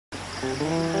हामी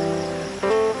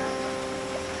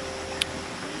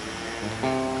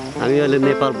अहिले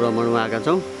नेपाल भ्रमणमा आएका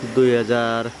छौँ।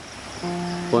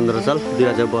 2015 साल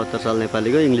 2072 साल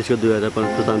नेपालीको, इङ्ग्लिसको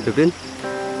 2015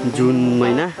 जुन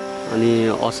महिना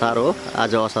अनि असार हो।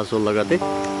 आज असार 16 गते।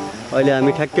 अहिले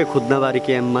हामी ठ्याक्कै खुद्नाबारी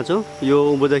क्याम्पमा छौँ। यो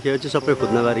उँभोदेखि चाहिँ सबै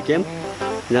खुद्नाबारी क्याम्प,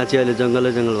 जहाँ चाहिँ अहिले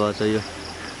जङ्गलै जङ्गल भएको छ। यो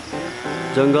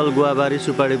जङ्गल, गुवाबारी,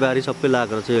 सुपारी बारी सबै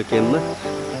लागेको छ यो क्याम्पमा।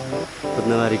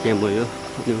 खुद्नाबारी क्याम्प हो यो।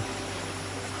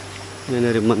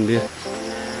 यहाँनिर मन्दिर,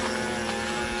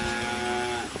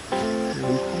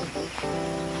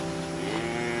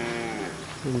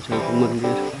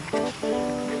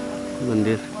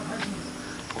 मन्दिर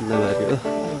खुद्नाबारी हो।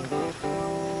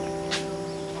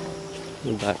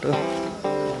 बाटो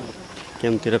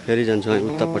क्याम्पतिर फेरि जान्छौँ हामी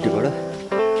उतापट्टिबाट।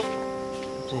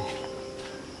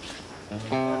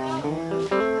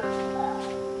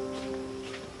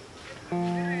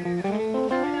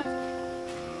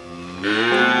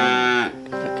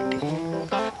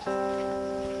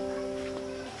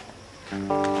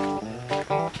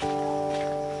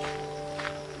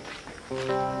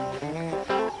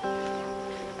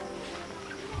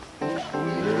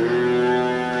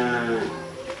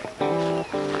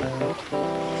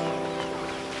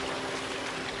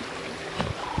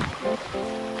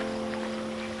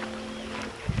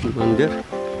 मन्दिर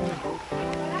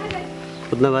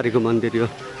खुद्नाबारीको मन्दिर यो।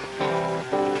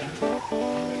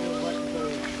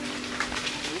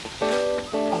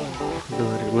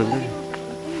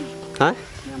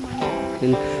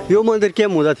 यो मन्दिर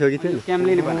क्याम्प हुँदा थियो कि थिएन?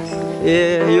 क्याम्पले नि बनाएको।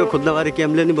 ए, यो खुद्नाबारी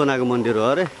क्याम्पले नि बनाएको मन्दिर हो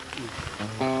अरे।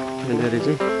 यहाँनिर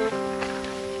चाहिँ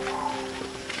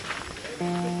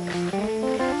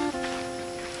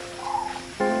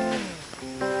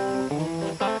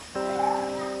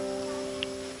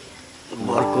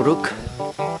बरको रुख,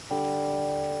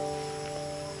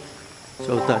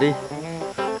 चौतारी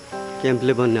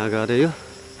क्याम्पले बनाएको अरे यो।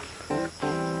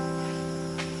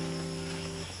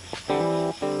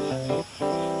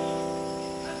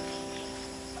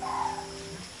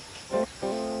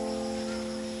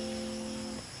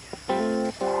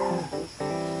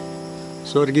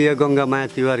 स्वर्गीय गङ्गामाया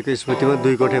तिवारीको स्मृतिमा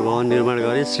 2 कोठे भवन निर्माण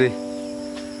गरी श्री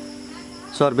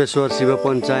सर्वेश्वर शिव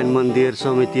पञ्चायन मन्दिर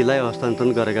समितिलाई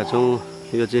हस्तान्तरण गरेका छौँ।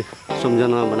 यो चाहिँ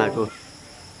सम्झनामा बनाएको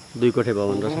 2 कोठे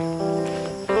भवन रहेछ।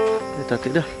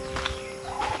 यतातिर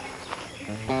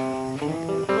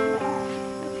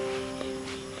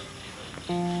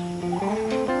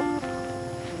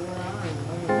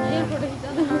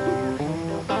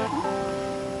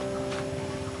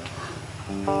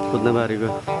खुद्नाबारीको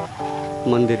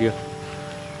मन्दिर यो।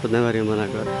 खुद्नाबारीमा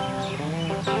बनाएको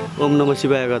ओम नमः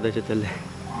शिवाय गर्दैछ त्यसले।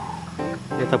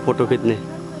 यता फोटो खिच्ने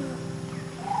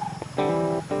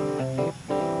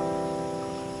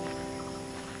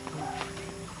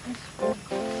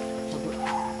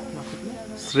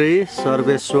श्री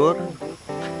सर्वेश्वर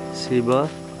शिव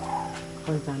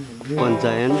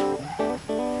पञ्चायन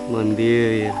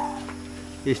मन्दिर,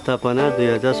 स्थापना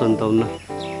 2057।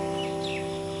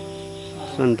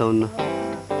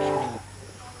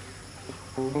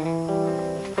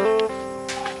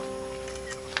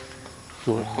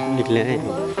 निक्ले है।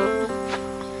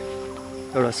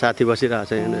 एउटा साथी बसिरहेको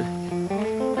छ यहाँनिर।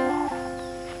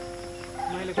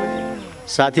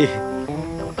 साथी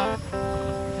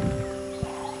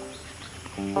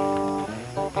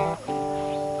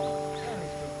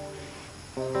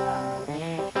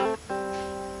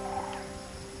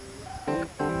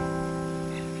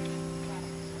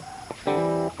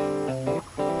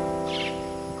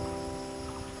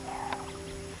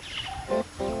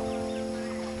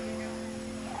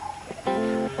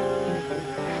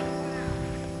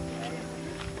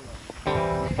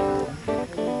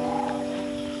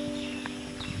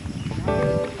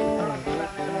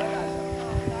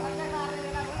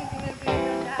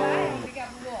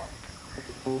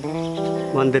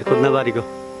मन्दिर खुद्नाबारीको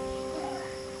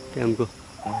क्याम्पको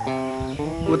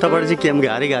उताबाट चाहिँ क्याम्प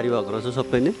घारी भएको रहेछ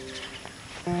सबै नै।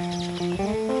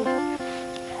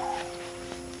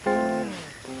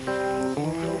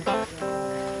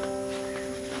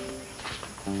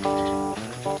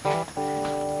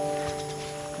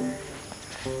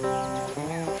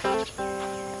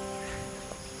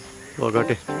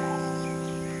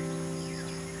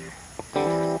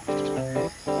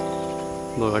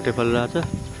 बगटे फलिरहेछ।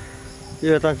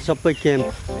 यो यता सबै क्याम्प।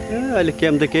 अहिले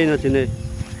क्याम्प त केही नथिने,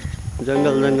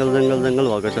 जङ्गल जङ्गल जङ्गल जङ्गल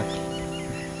भएको छ।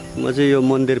 म चाहिँ यो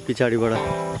मन्दिर पछाडिबाट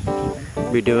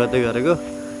भिडियो गर्दै गरेको।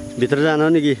 भित्र जान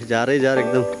नि कि झारै झार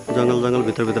एकदम जङ्गल जङ्गल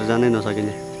भित्र जानै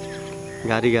नसकिने।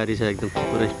 गाडी छ एकदम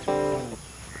पुरै।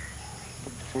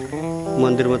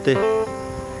 मन्दिर मात्रै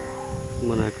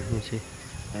बनाएको चाहिँ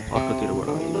अर्कोतिरबाट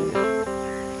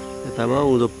यता भयो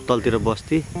उँधो तलतिर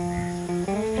बस्ती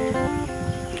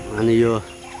अनि यो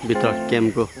भित्र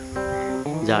क्याम्पको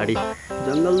झाडी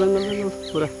जङ्गल जङ्गल जङ्गल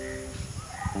पुरा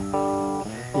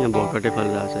यहाँ भर्खरै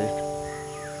फलिरहेको छ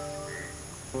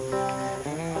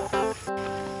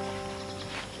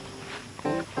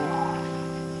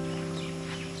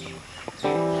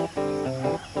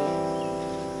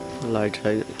लाइट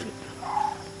छैन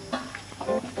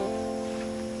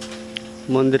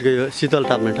मन्दिरको यो शीतल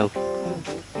ताप्ने ठाउँ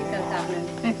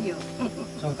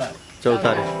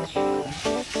चौतारी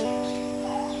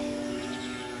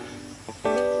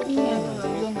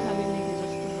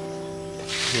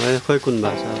खोइ कुन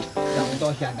भाषा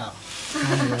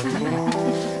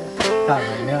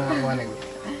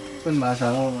कुन भाषा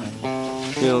हो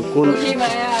यो कुन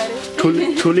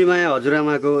ठुली माया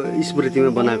हजुरआमाको स्मृतिमा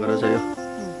बनाएको रहेछ यो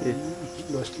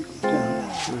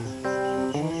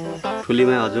ठुली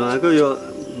माया हजुरआमाको यो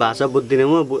भाषा बुझ्दिनँ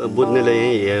म बुझ्नेले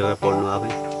यहीँ हेरेर पढ्नु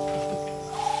आफै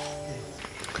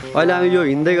अहिले हामी यो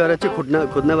हिँड्दै गएर चाहिँ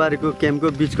खुद्नाबारीको क्याम्पको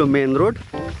बिचको मेन रोड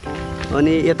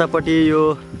अनि यतापट्टि यो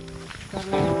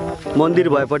मन्दिर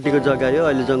भएपट्टिको जग्गा यो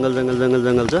अहिले जङ्गल जङ्गल जङ्गल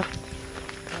जङ्गल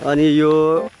छ अनि यो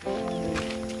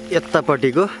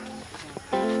यतापट्टिको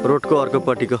रोडको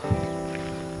अर्कोपट्टिको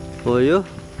हो यो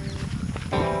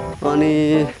अनि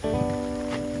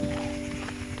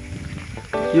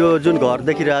यो जुन घर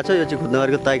देखिरहेको छ यो चाहिँ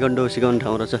खुद्नाबारीको ताइक्वान्डो सिकाउने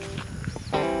ठाउँ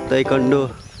रहेछ ताइक्वान्डो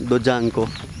दोजाङको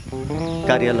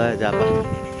कार्यालय झापा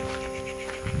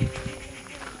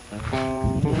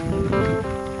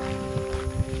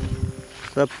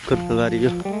सब खुद्नाबारी यो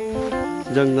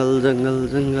जङ्गल जङ्गल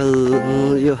जङ्गल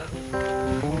यो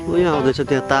यहाँ आउँदैछ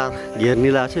त्यहाँ तार घेर्नी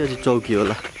लाग्छ यो चाहिँ चौकी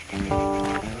होला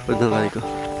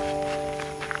खुद्नाबारीको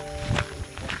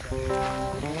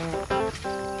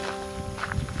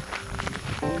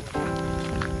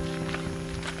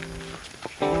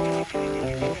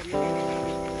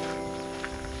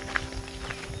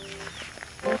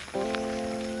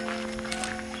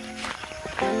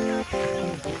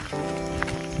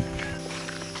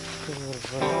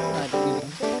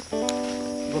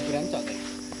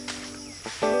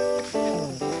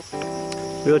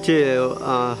यो चाहिँ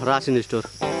रासन स्टोर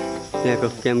यहाँको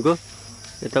क्याम्पको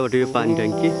यतापट्टि यो पानी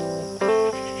ट्याङ्की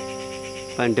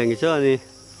छ अनि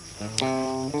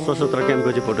सशस्त्र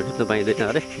क्याम्पको चाहिँ फोटो खिच्न पाइँदैन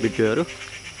अरे भिडियोहरू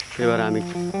त्यही भएर हामी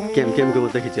क्याम्पको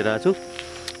मात्रै खिचिरहेको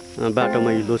छौँ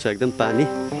बाटोमा हिलो छ एकदम पानी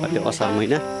अहिले असार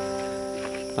महिना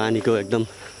पानीको एकदम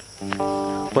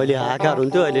पहिले हाहाकार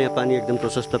हुन्थ्यो अहिले यहाँ पानी एकदम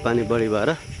प्रशस्त पानी बढी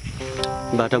भएर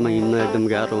बाटोमा हिँड्न एकदम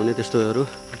गाह्रो हुने त्यस्तोहरू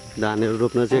धानहरू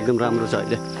रोप्न चाहिँ एकदम राम्रो छ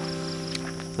अहिले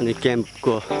अनि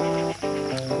क्याम्पको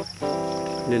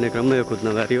लिने क्रममा यो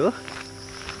खुद्नाबारी हो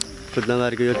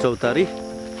खुद्नाबारीको यो चौतारी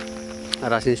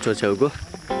रासन स्टोर छेउको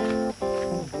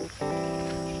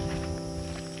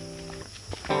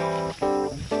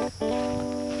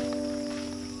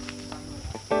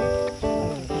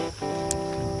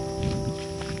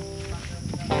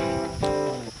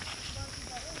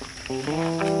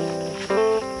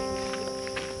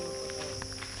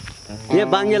यहाँ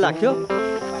बाङ्गे लाग्थ्यो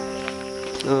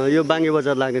यो बाङ्गे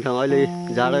बजार लाग्ने ठाउँ अहिले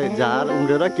झार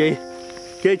उम्रेर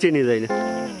केही चिनिँदैन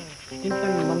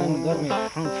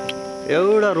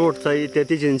एउटा रोड चाहिँ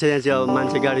त्यति चिन्छ यहाँ चाहिँ अब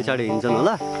मान्छे गाडी साडी हिँड्छन्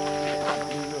होला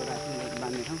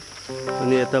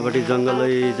अनि यतापट्टि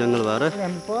जङ्गलै जङ्गल भएर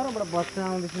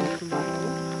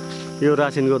यो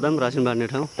रासिन गोदाम रासिन बाँड्ने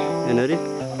ठाउँ यहाँनिर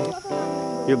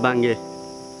यो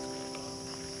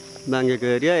बाङ्गेको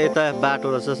एरिया यता बाटो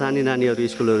रहेछ सानी नानीहरू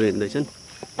स्कुलहरू हिँड्दैछन्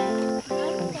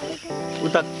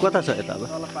उता कता छ यता अब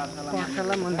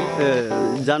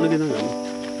ए जानु कि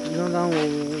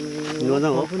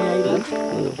नजानु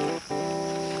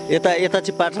यता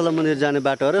चाहिँ पाठशाला मन्दिर जाने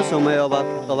बाटो हो र समय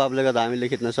अभावले गर्दा हामीले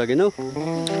खिच्न सकेनौँ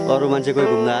अरू मान्छे कोही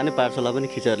घुम्न आयो भने पाठशाला पनि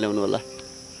खिचेर ल्याउनु होला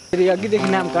अघिदेखि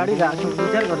नाम काटिरहेको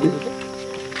विचार गर्दैछु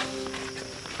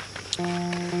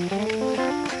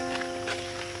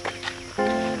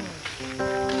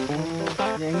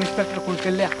इन्सपेक्टर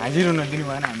कुलकेलले हाजिर हुन दिनु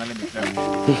भएन हामीलाई भित्र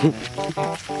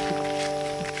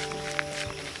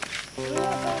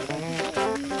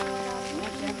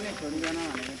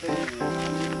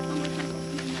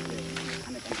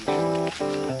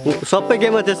सबै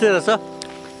केमा त्यस्तै रहेछ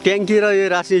ट्याङ्की र यो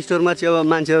रासन स्टोरमा चाहिँ अब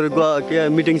मान्छेहरू के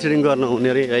मिटिङ सिटिङ गर्न हुने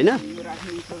अरे होइन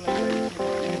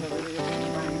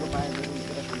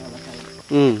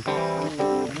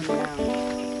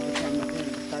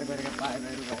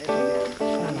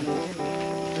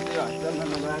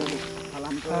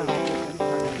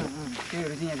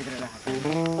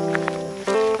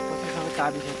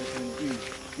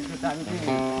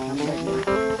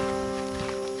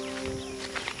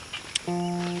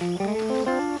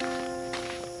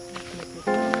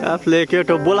आफूले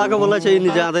केटो बोलाएको बोला चाहिँ यिनी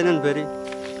जाँदैनन् फेरि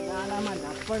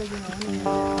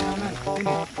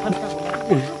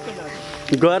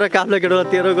गएर काफले केटो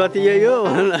तेरो गति यही हो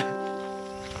भनेर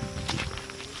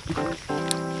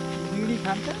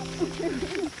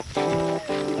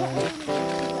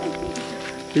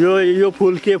यो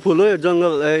फुल के फुल हो यो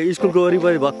जङ्गल स्कुलको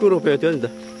वरिपरि भक्कु रोपेको थियो नि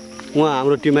त उहाँ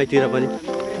हाम्रो टिमाइतिर पनि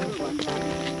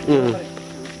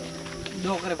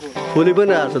फुली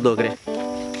पनि रहेको छ धोक्रे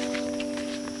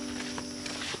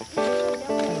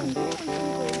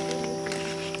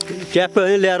ट्याप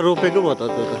ल्याएर रोपेको भयो त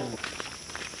त्यो त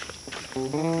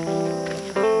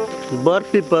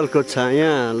बरपिपलको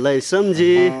छायालाई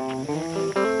सम्झी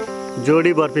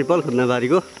जोडी बरपिपल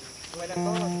खुद्नाबारीको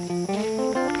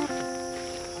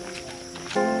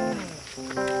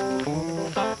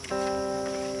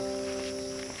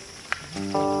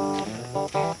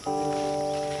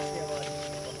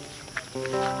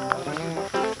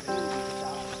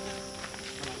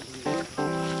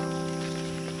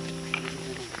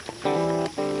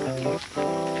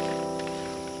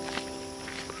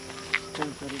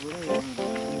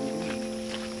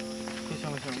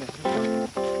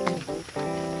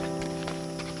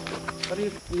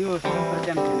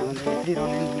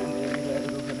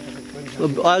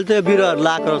अहिले त बिरुवाहरू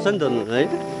लगाएको रहेछ नि त है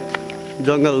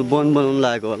जङ्गल वन बनाउनु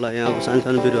लागेको होला यहाँ सानो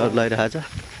सानो बिरुवाहरू लगाइरहेको छ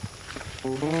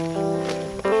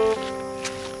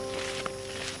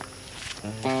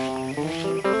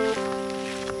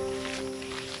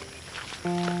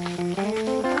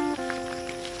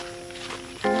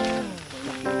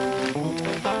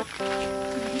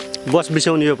बस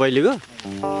बिसाउने यो पहिलेको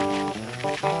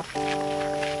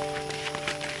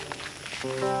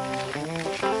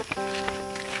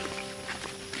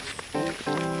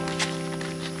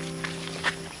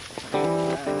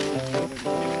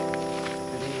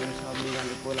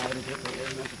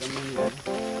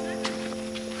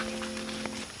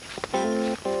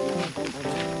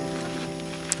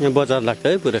यहाँ बजार लाग्छ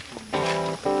है पुरै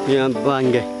यहाँ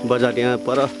बाङ्गे बजार यहाँ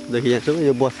परदेखि यहाँसम्म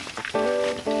यो बस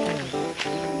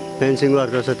फेन्सिङ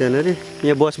गरेको छ त्यहाँनिर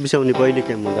यहाँ बस बिसाउने पहिले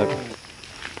क्याम्प हुँदाको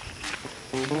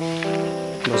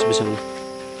बस बिसाउने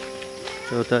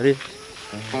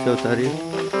चौतारी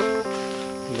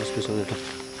बस बिसाउने त